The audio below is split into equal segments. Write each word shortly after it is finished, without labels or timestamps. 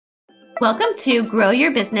Welcome to Grow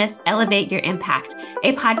Your Business, Elevate Your Impact,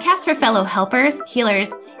 a podcast for fellow helpers,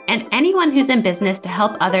 healers, and anyone who's in business to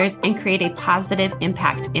help others and create a positive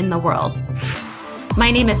impact in the world.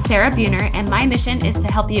 My name is Sarah Buhner, and my mission is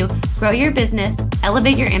to help you grow your business,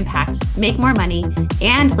 elevate your impact, make more money,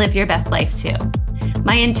 and live your best life too.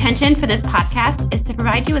 My intention for this podcast is to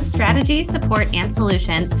provide you with strategies, support, and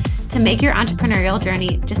solutions to make your entrepreneurial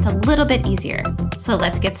journey just a little bit easier. So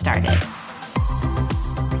let's get started.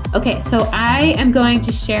 Okay, so I am going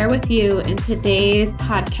to share with you in today's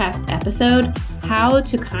podcast episode how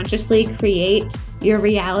to consciously create your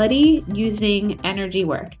reality using energy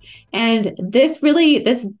work. And this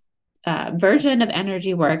version of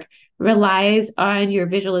energy work relies on your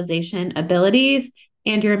visualization abilities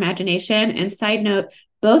and your imagination. And side note,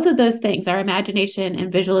 both of those things, our imagination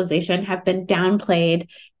and visualization, have been downplayed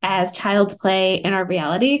as child's play in our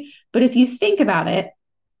reality. But if you think about it,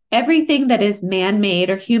 everything that is man-made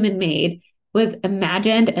or human-made was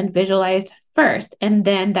imagined and visualized first, and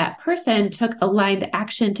then that person took aligned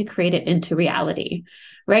action to create it into reality,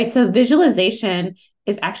 right? So visualization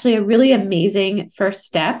is actually a really amazing first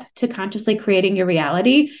step to consciously creating your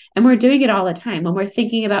reality, and we're doing it all the time. When we're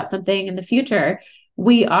thinking about something in the future,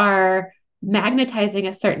 we are magnetizing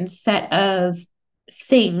a certain set of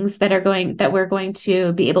things that we're going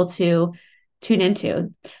to be able to tune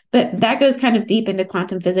into. But that goes kind of deep into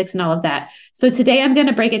quantum physics and all of that. So today I'm going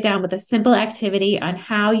to break it down with a simple activity on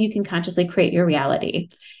how you can consciously create your reality.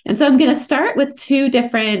 And so I'm going to start with two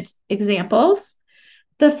different examples.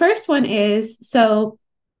 The first one is, so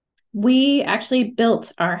we actually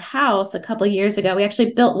built our house a couple of years ago. We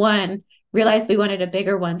actually built one, realized we wanted a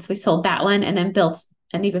bigger one. So we sold that one and then built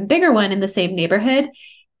an even bigger one in the same neighborhood,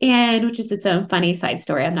 and which is its own funny side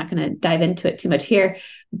story. I'm not going to dive into it too much here,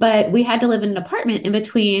 but we had to live in an apartment in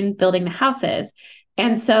between building the houses.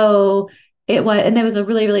 And so and there was a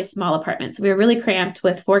really, really small apartment. So we were really cramped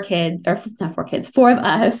with four of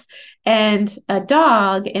us and a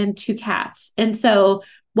dog and two cats. And so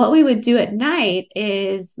what we would do at night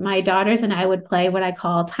is my daughters and I would play what I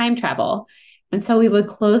call time travel. And so we would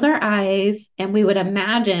close our eyes and we would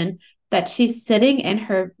imagine that she's sitting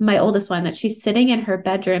in my oldest one, that she's sitting in her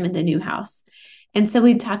bedroom in the new house. And so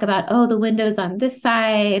we'd talk about, the windows on this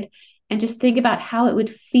side, and just think about how it would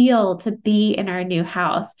feel to be in our new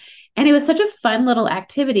house. And it was such a fun little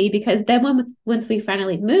activity, because then once we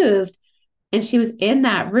finally moved and she was in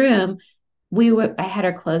that room, I had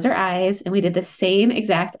her close her eyes and we did the same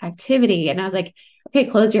exact activity. And I was like, okay,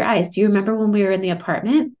 close your eyes. Do you remember when we were in the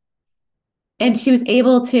apartment? And she was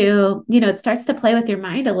able to, it starts to play with your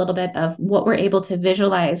mind a little bit of what we're able to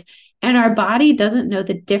visualize. And our body doesn't know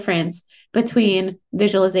the difference between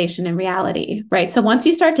visualization and reality, right? So once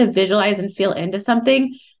you start to visualize and feel into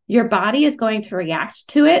something, your body is going to react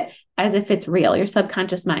to it as if it's real, your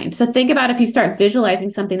subconscious mind. So think about if you start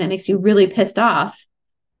visualizing something that makes you really pissed off,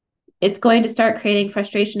 it's going to start creating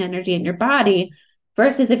frustration energy in your body,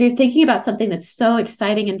 versus if you're thinking about something that's so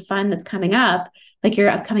exciting and fun that's coming up, like your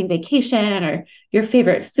upcoming vacation or your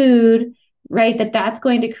favorite food, right? That's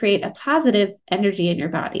going to create a positive energy in your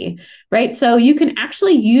body, right? So you can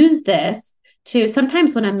actually use this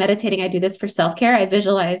sometimes when I'm meditating, I do this for self-care. I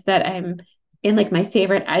visualize that I'm in like my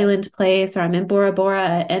favorite island place, or I'm in Bora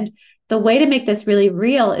Bora. And the way to make this really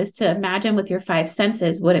real is to imagine with your five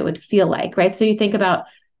senses what it would feel like, right? So you think about,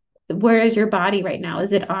 where is your body right now?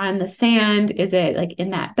 Is it on the sand? Is it like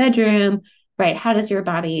in that bedroom? Right? How does your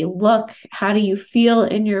body look? How do you feel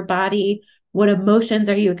in your body? What emotions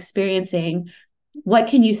are you experiencing? What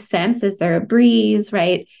can you sense? Is there a breeze?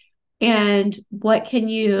 Right? And what can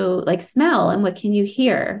you smell, and what can you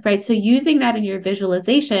hear? Right? So using that in your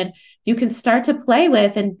visualization, you can start to play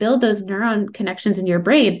with and build those neuron connections in your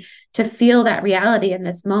brain to feel that reality in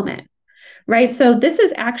this moment. Right? So this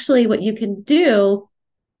is actually what you can do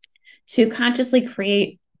to consciously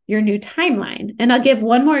create your new timeline. And I'll give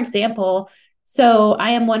one more example. So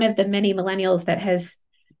I am one of the many millennials that has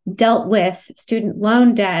dealt with student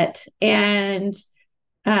loan debt, and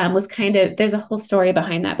there's a whole story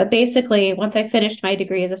behind that. But basically, once I finished my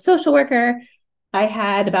degree as a social worker, I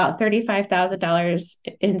had about $35,000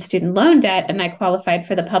 in student loan debt, and I qualified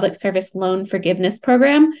for the Public Service Loan Forgiveness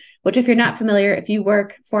Program, which, if you're not familiar, if you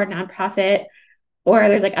work for a nonprofit or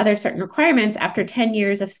there's other certain requirements, after 10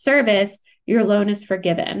 years of service, your loan is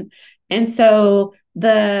forgiven. And so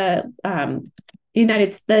the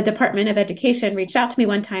Department of Education reached out to me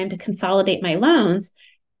one time to consolidate my loans.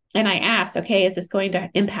 And I asked, okay, is this going to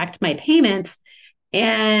impact my payments or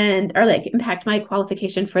impact my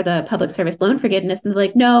qualification for the public service loan forgiveness? And they're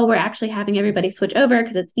like, no, we're actually having everybody switch over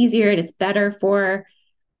because it's easier and it's better for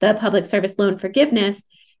the public service loan forgiveness.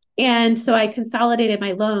 And so I consolidated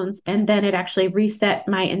my loans, and then it actually reset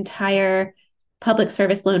my entire public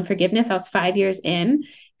service loan forgiveness. I was 5 years in.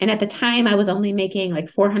 And at the time, I was only making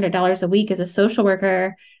like $400 a week as a social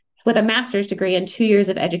worker with a master's degree and 2 years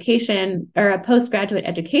of education or a postgraduate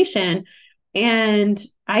education. And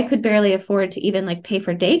I could barely afford to even like pay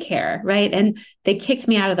for daycare, right? And they kicked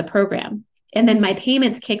me out of the program. And then my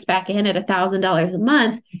payments kicked back in at $1,000 a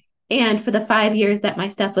month. And for the 5 years that my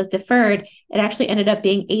stuff was deferred, it actually ended up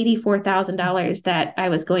being $84,000 that I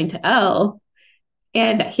was going to owe.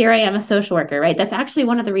 And here I am, a social worker, right? That's actually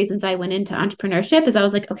one of the reasons I went into entrepreneurship is I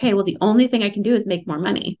was like, okay, well, the only thing I can do is make more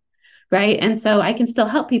money, right? And so I can still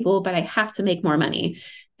help people, but I have to make more money.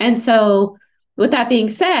 And so with that being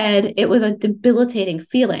said, it was a debilitating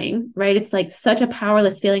feeling, right? It's like such a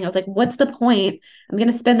powerless feeling. I was like, what's the point? I'm going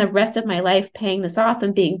to spend the rest of my life paying this off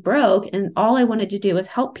and being broke. And all I wanted to do was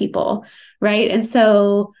help people, right? And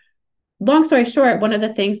so, long story short, one of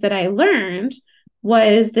the things that I learned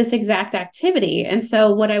was this exact activity. And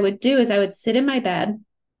so, what I would do is I would sit in my bed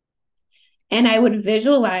and I would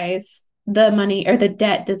visualize the money or the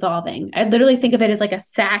debt dissolving. I literally think of it as like a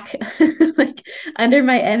sack like under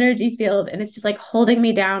my energy field, and it's just like holding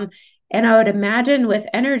me down. And I would imagine with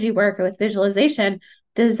energy work or with visualization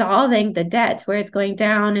dissolving the debt where it's going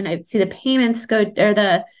down, and I'd see the payments go or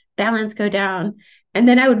the balance go down. And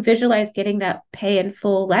then I would visualize getting that pay in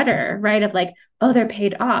full letter, right? Of like, oh, they're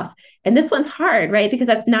paid off. And this one's hard, right? Because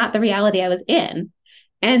that's not the reality I was in.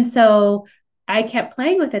 And so I kept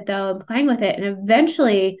playing with it though, and playing with it. And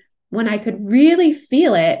eventually, when I could really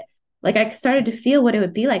feel it, like I started to feel what it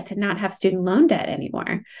would be like to not have student loan debt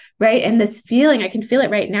anymore. Right. And this feeling, I can feel it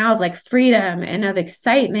right now of like freedom and of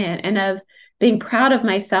excitement and of being proud of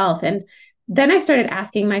myself. And then I started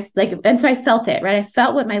asking and so I felt it, right? I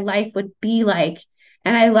felt what my life would be like.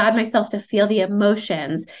 And I allowed myself to feel the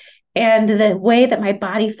emotions and the way that my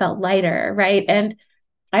body felt lighter. Right. And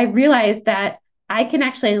I realized that I can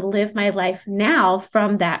actually live my life now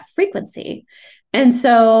from that frequency. And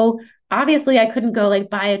so obviously I couldn't go like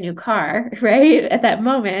buy a new car, right? At that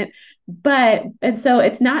moment. And so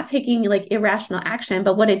it's not taking like irrational action.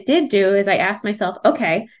 But what it did do is I asked myself,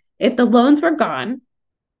 okay, if the loans were gone,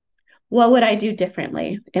 what would I do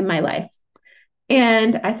differently in my life?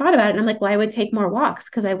 And I thought about it and I'm like, well, I would take more walks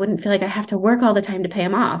because I wouldn't feel like I have to work all the time to pay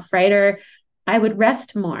them off, right? Or I would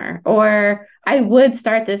rest more, or I would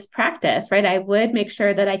start this practice, right? I would make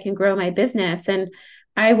sure that I can grow my business, and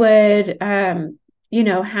I would, I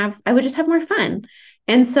would just have more fun.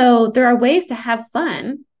 And so there are ways to have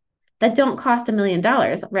fun that don't cost $1 million,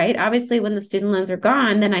 right? Obviously, when the student loans are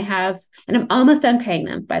gone, then and I'm almost done paying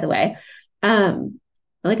them, by the way.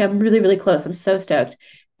 Like I'm really, really close. I'm so stoked.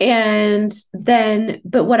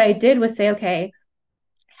 But what I did was say, okay,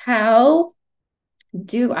 how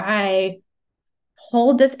do I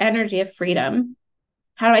hold this energy of freedom?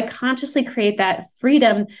 How do I consciously create that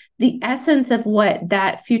freedom, the essence of what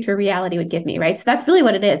that future reality would give me, right? So that's really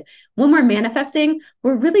what it is. When we're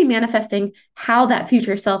really manifesting how that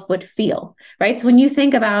future self would feel, right? So when you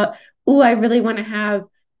think about, oh, I really want to have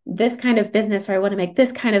this kind of business, or I want to make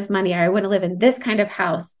this kind of money, or I want to live in this kind of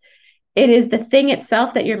house, it is the thing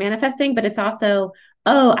itself that you're manifesting, but it's also,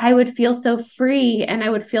 oh, I would feel so free and I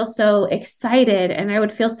would feel so excited and I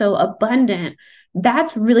would feel so abundant.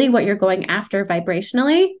 That's really what you're going after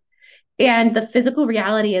vibrationally. And the physical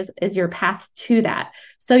reality is your path to that.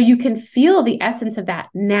 So you can feel the essence of that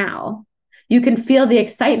now. You can feel the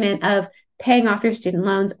excitement of paying off your student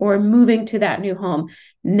loans or moving to that new home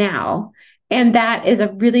now. And that is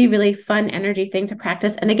a really, really fun energy thing to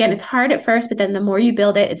practice. And again, it's hard at first, but then the more you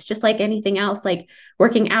build it, it's just like anything else, like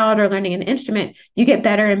working out or learning an instrument, you get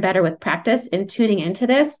better and better with practice and tuning into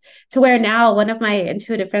this, to where now one of my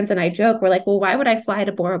intuitive friends and I joke, we're like, well, why would I fly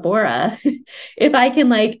to Bora Bora if I can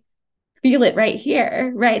like feel it right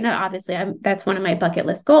here, right? Now, obviously, that's one of my bucket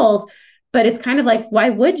list goals, but it's kind of like, why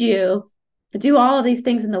would you do all of these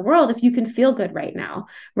things in the world if you can feel good right now,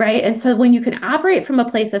 right? And so when you can operate from a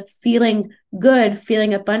place of feeling good,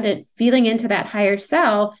 feeling abundant, feeling into that higher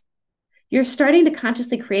self, you're starting to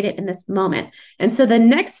consciously create it in this moment. And so the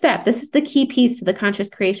next step, this is the key piece to the conscious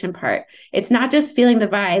creation part. It's not just feeling the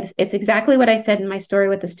vibes. It's exactly what I said in my story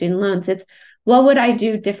with the student loans. It's, what would I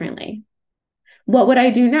do differently? What would I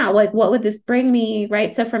do now? Like, what would this bring me,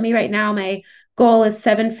 right? So for me right now, my goal is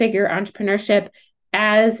 7-figure entrepreneurship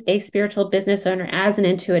as a spiritual business owner, as an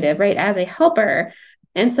intuitive, right? As a helper.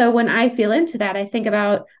 And so when I feel into that, I think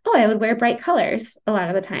about, oh, I would wear bright colors a lot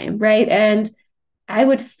of the time, right? And I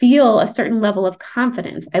would feel a certain level of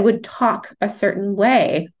confidence. I would talk a certain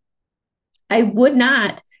way. I would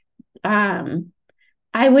not, I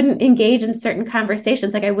wouldn't engage in certain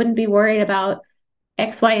conversations. Like I wouldn't be worried about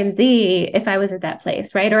X, Y, and Z if I was at that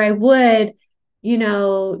place, right? Or I would,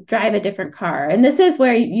 drive a different car. And this is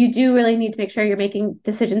where you do really need to make sure you're making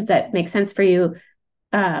decisions that make sense for you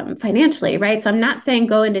financially, right? So I'm not saying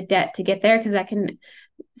go into debt to get there, because that can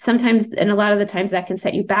sometimes, and a lot of the times, that can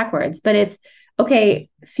set you backwards. But it's okay,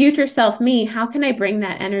 future self me, how can I bring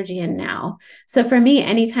that energy in now? So for me,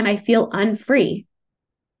 anytime I feel unfree,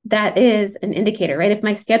 that is an indicator, right? If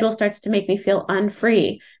my schedule starts to make me feel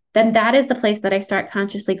unfree, then that is the place that I start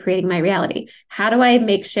consciously creating my reality. How do I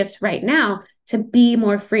make shifts right now to be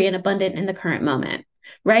more free and abundant in the current moment?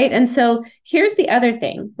 Right. And so here's the other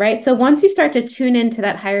thing, right? So once you start to tune into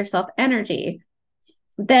that higher self energy,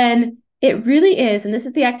 then it really is, and this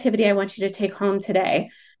is the activity I want you to take home today,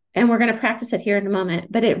 and we're going to practice it here in a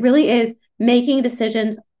moment, but it really is making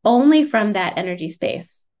decisions only from that energy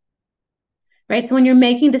space. Right? So when you're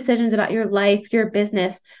making decisions about your life, your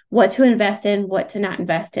business, what to invest in, what to not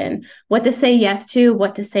invest in, what to say yes to,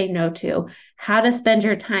 what to say no to, how to spend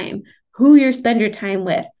your time, who you spend your time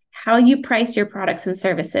with, how you price your products and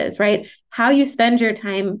services, right? How you spend your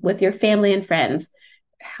time with your family and friends,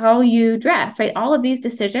 how you dress, right? All of these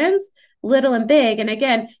decisions, little and big. And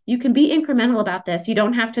again, you can be incremental about this. You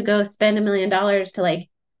don't have to go spend $1 million to like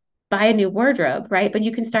buy a new wardrobe, right? But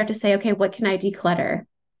you can start to say, okay, what can I declutter?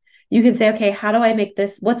 You can say, okay, how do I make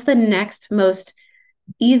this? What's the next most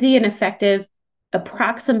easy and effective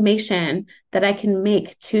approximation that I can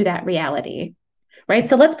make to that reality? Right.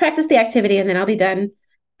 So let's practice the activity, and then I'll be done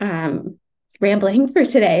rambling for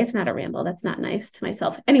today. It's not a ramble. That's not nice to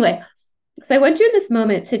myself. Anyway, so I want you in this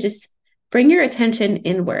moment to just bring your attention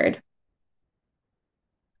inward,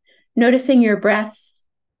 noticing your breath,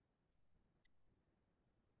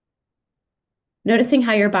 noticing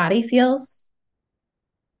how your body feels.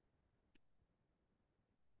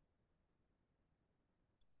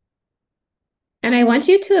 And I want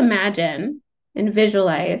you to imagine and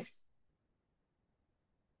visualize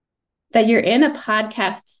that you're in a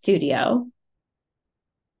podcast studio.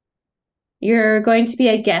 You're going to be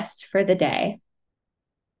a guest for the day.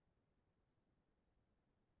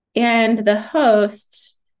 And the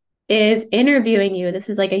host is interviewing you. This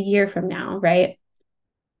is like a year from now, right?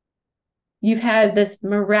 You've had this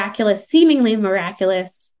seemingly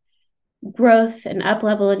miraculous growth and up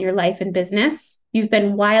level in your life and business. You've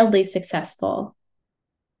been wildly successful.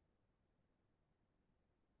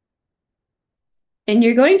 And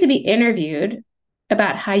you're going to be interviewed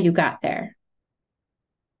about how you got there.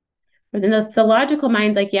 And then the logical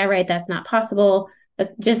mind's like, yeah, right, that's not possible.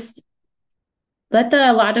 But just let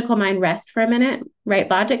the logical mind rest for a minute, right?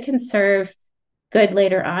 Logic can serve good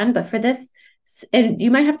later on, but for this, and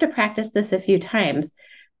you might have to practice this a few times,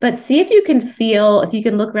 but see if you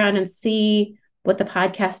can look around and see what the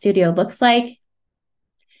podcast studio looks like.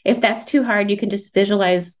 If that's too hard, you can just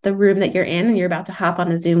visualize the room that you're in and you're about to hop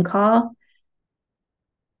on a Zoom call,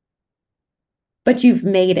 but you've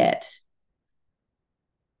made it.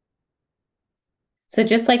 So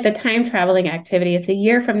just like the time traveling activity, it's a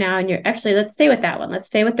year from now, and let's stay with that one. Let's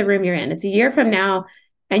stay with the room you're in. It's a year from now,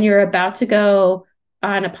 and you're about to go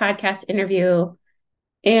on a podcast interview,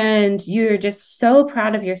 and you're just so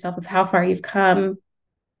proud of yourself of how far you've come.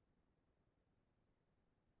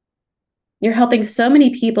 You're helping so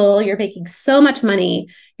many people. You're making so much money.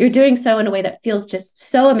 You're doing so in a way that feels just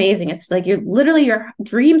so amazing. It's like your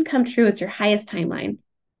dreams come true. It's your highest timeline.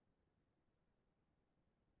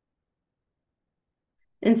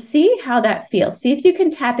 And see how that feels. See if you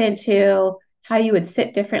can tap into how you would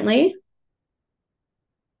sit differently.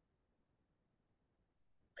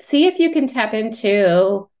 See if you can tap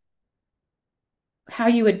into how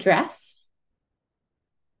you would dress.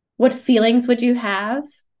 What feelings would you have?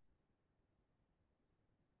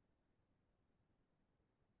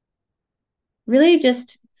 Really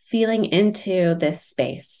just feeling into this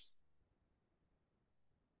space.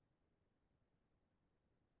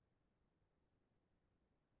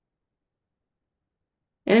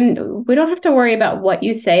 And we don't have to worry about what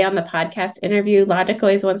you say on the podcast interview. Logic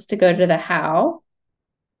always wants to go to the how.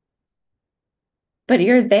 But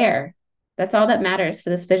you're there. That's all that matters for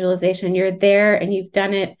this visualization. You're there and you've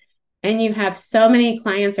done it. And you have so many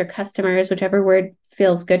clients or customers, whichever word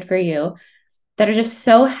feels good for you, that are just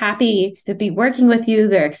so happy to be working with you.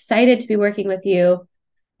 They're excited to be working with you.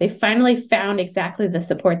 They finally found exactly the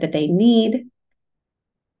support that they need.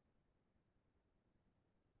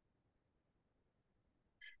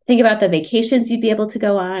 Think about the vacations you'd be able to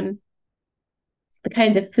go on, the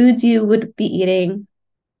kinds of foods you would be eating.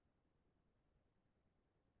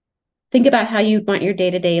 Think about how you want your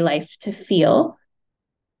day-to-day life to feel.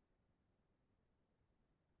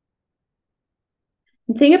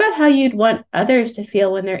 And think about how you'd want others to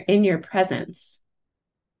feel when they're in your presence.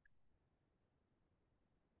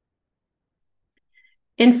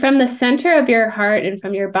 And from the center of your heart and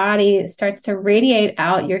from your body, it starts to radiate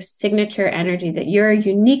out your signature energy, that you're a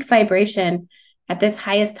unique vibration at this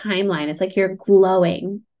highest timeline. It's like you're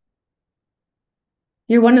glowing.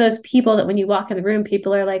 You're one of those people that when you walk in the room,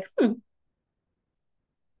 people are like,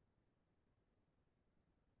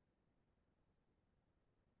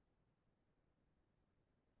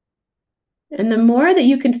 And the more that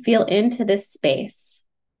you can feel into this space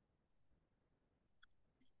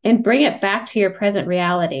and bring it back to your present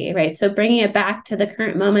reality, right? So bringing it back to the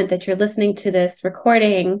current moment that you're listening to this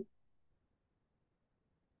recording.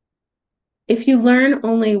 If you learn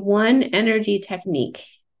only one energy technique,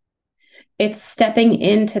 it's stepping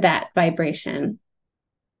into that vibration,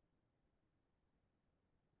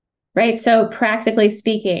 right? So practically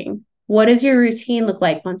speaking, what does your routine look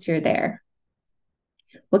like once you're there?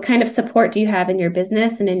 What kind of support do you have in your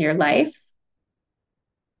business and in your life?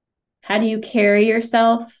 How do you carry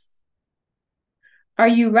yourself? Are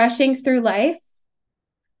you rushing through life,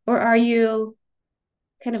 or are you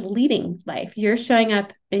kind of leading life? You're showing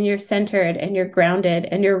up and you're centered and you're grounded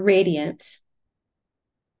and you're radiant.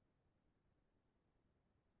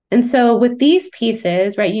 And so with these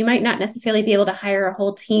pieces, right, you might not necessarily be able to hire a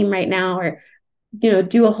whole team right now, or,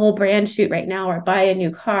 do a whole brand shoot right now, or buy a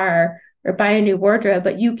new car or buy a new wardrobe,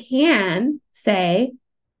 but you can say,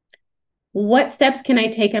 what steps can I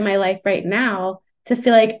take in my life right now to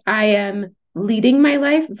feel like I am leading my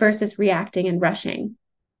life versus reacting and rushing?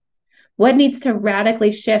 What needs to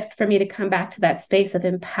radically shift for me to come back to that space of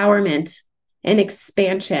empowerment and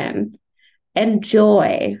expansion and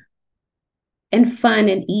joy and fun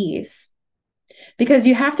and ease? Because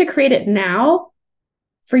you have to create it now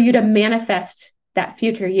for you to manifest that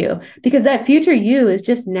future you, because that future you is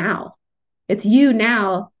just now. It's you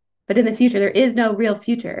now, but in the future, there is no real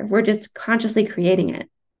future. We're just consciously creating it.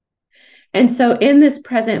 And so in this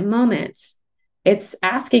present moment, it's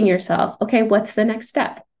asking yourself, okay, what's the next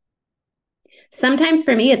step? Sometimes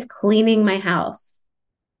for me, it's cleaning my house.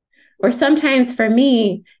 Or sometimes for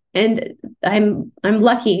me, and I'm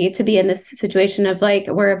lucky to be in this situation of like,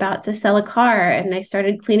 we're about to sell a car and I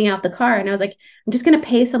started cleaning out the car and I was like, I'm just going to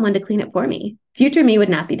pay someone to clean it for me. Future me would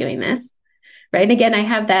not be doing this. Right. And again, I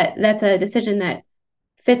have that's a decision that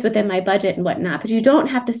fits within my budget and whatnot, but you don't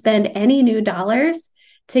have to spend any new dollars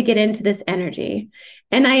to get into this energy.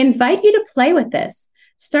 And I invite you to play with this.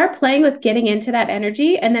 Start playing with getting into that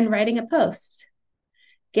energy and then writing a post,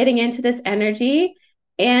 getting into this energy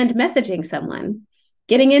and messaging someone,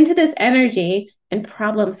 getting into this energy and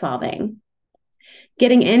problem solving,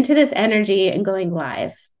 getting into this energy and going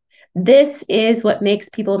live. This is what makes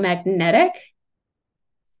people magnetic,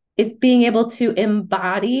 is being able to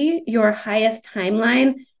embody your highest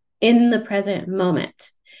timeline in the present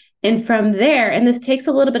moment. And from there, and this takes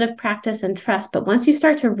a little bit of practice and trust, but once you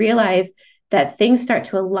start to realize that things start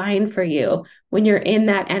to align for you when you're in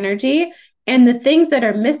that energy, and the things that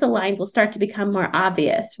are misaligned will start to become more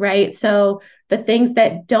obvious, right? So the things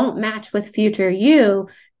that don't match with future you,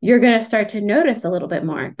 you're going to start to notice a little bit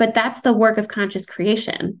more. But that's the work of conscious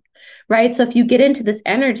creation, right? So if you get into this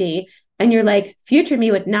energy and you're like, future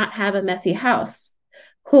me would not have a messy house.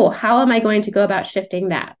 Cool. How am I going to go about shifting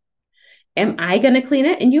that? Am I going to clean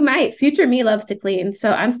it? And you might. Future me loves to clean.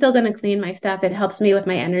 So I'm still going to clean my stuff. It helps me with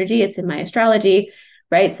my energy. It's in my astrology,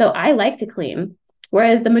 right? So I like to clean.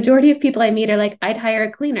 Whereas the majority of people I meet are like, I'd hire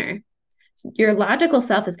a cleaner. Your logical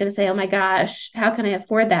self is going to say, oh my gosh, how can I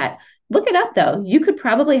afford that? Look it up though. You could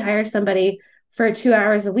probably hire somebody for 2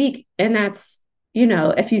 hours a week. And that's,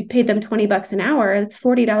 if you paid them $20 an hour, that's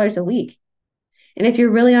 $40 a week. And if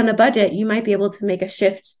you're really on a budget, you might be able to make a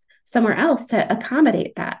shift somewhere else to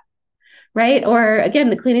accommodate that. Right. Or again,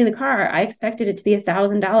 the cleaning the car, I expected it to be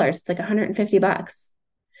 $1,000. It's like $150.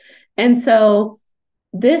 And so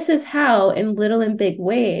this is how, in little and big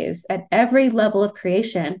ways, at every level of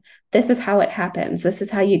creation, this is how it happens. This is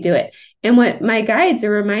how you do it. And what my guides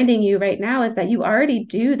are reminding you right now is that you already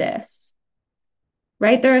do this,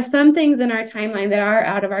 right? There are some things in our timeline that are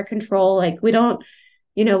out of our control. Like we don't,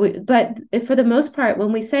 but for the most part,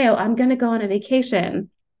 when we say, oh, I'm going to go on a vacation,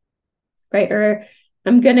 right? Or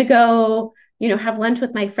I'm going to go, have lunch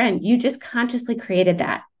with my friend. You just consciously created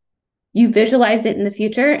that. You visualized it in the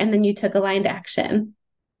future, and then you took aligned action.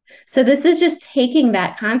 So this is just taking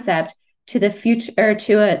that concept to the future, or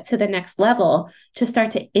to the next level, to start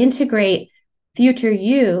to integrate future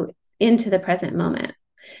you into the present moment.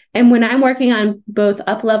 And when I'm working on both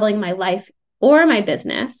up-leveling my life or my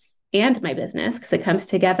business, because it comes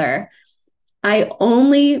together,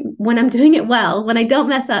 when I'm doing it well, when I don't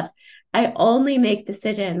mess up, I only make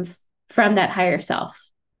decisions from that higher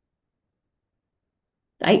self.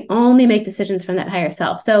 I only make decisions from that higher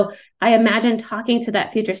self. So I imagine talking to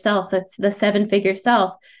that future self, that's the 7-figure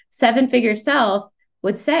self. 7-figure self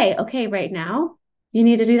would say, okay, right now, you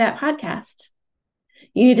need to do that podcast.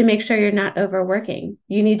 You need to make sure you're not overworking.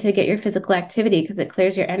 You need to get your physical activity because it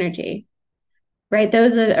clears your energy, right?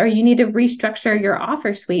 Or you need to restructure your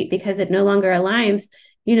offer suite because it no longer aligns.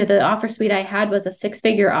 The offer suite I had was a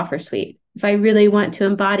 6-figure offer suite. If I really want to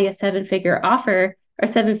embody a 7-figure offer or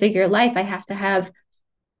 7-figure life, I have to have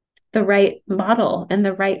the right model and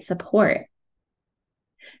the right support.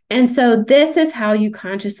 And so this is how you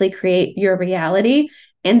consciously create your reality.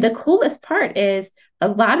 And the coolest part is a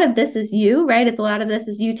lot of this is you, right? A lot of this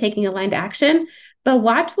is you taking aligned action, but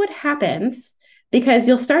watch what happens because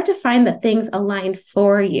you'll start to find that things align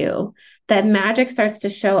for you, that magic starts to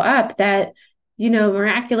show up, that,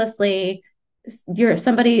 miraculously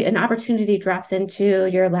an opportunity drops into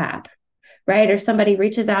your lap, right? Or somebody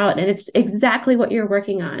reaches out and it's exactly what you're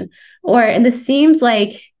working on. And this seems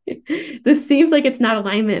like it's not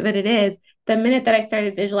alignment, but it is. The minute that I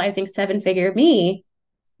started visualizing 7-figure me,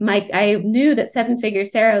 I knew that 7-figure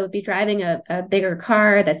Sarah would be driving a bigger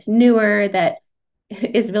car that's newer, that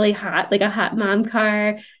is really hot, like a hot mom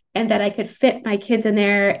car, and that I could fit my kids in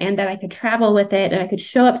there and that I could travel with it and I could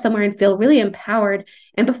show up somewhere and feel really empowered.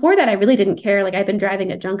 And before that, I really didn't care. Like I've been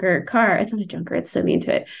driving a junker car. It's not a junker. It's so mean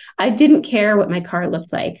to it. I didn't care what my car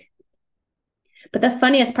looked like. But the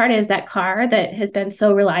funniest part is that car that has been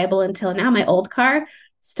so reliable until now, my old car,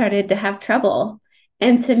 started to have trouble.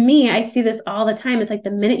 And to me, I see this all the time. It's like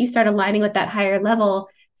the minute you start aligning with that higher level,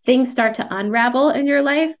 things start to unravel in your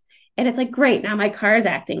life. And it's like, great, now my car is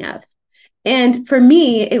acting up. And for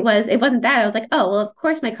me, it wasn't that. I was like, oh, well, of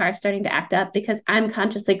course my car is starting to act up because I'm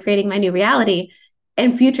consciously creating my new reality.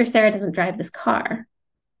 And future Sarah doesn't drive this car.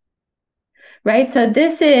 Right? So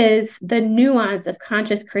this is the nuance of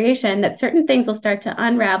conscious creation, that certain things will start to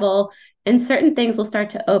unravel and certain things will start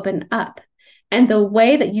to open up. And the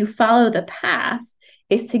way that you follow the path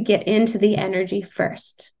is to get into the energy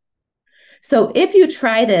first. So if you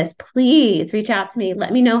try this, please reach out to me.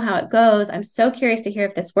 Let me know how it goes. I'm so curious to hear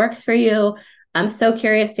if this works for you. I'm so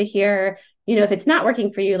curious to hear, if it's not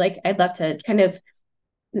working for you, like I'd love to kind of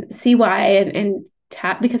see why and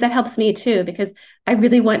tap, because that helps me too, because I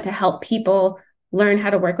really want to help people learn how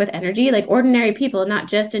to work with energy, like ordinary people, not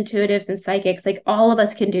just intuitives and psychics. Like all of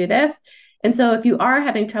us can do this. And so if you are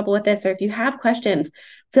having trouble with this, or if you have questions,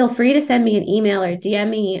 feel free to send me an email or DM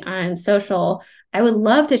me on social. I would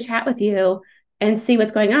love to chat with you and see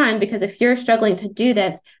what's going on, because if you're struggling to do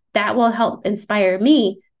this, that will help inspire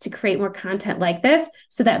me to create more content like this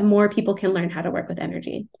so that more people can learn how to work with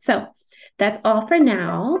energy. So that's all for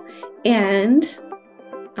now, and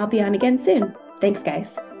I'll be on again soon. Thanks,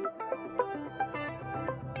 guys.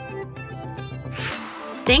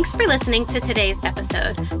 Thanks for listening to today's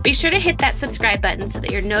episode. Be sure to hit that subscribe button so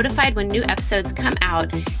that you're notified when new episodes come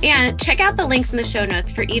out, and check out the links in the show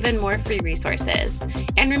notes for even more free resources.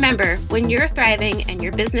 And remember, when you're thriving and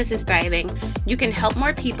your business is thriving, you can help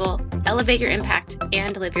more people, elevate your impact,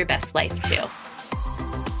 and live your best life too.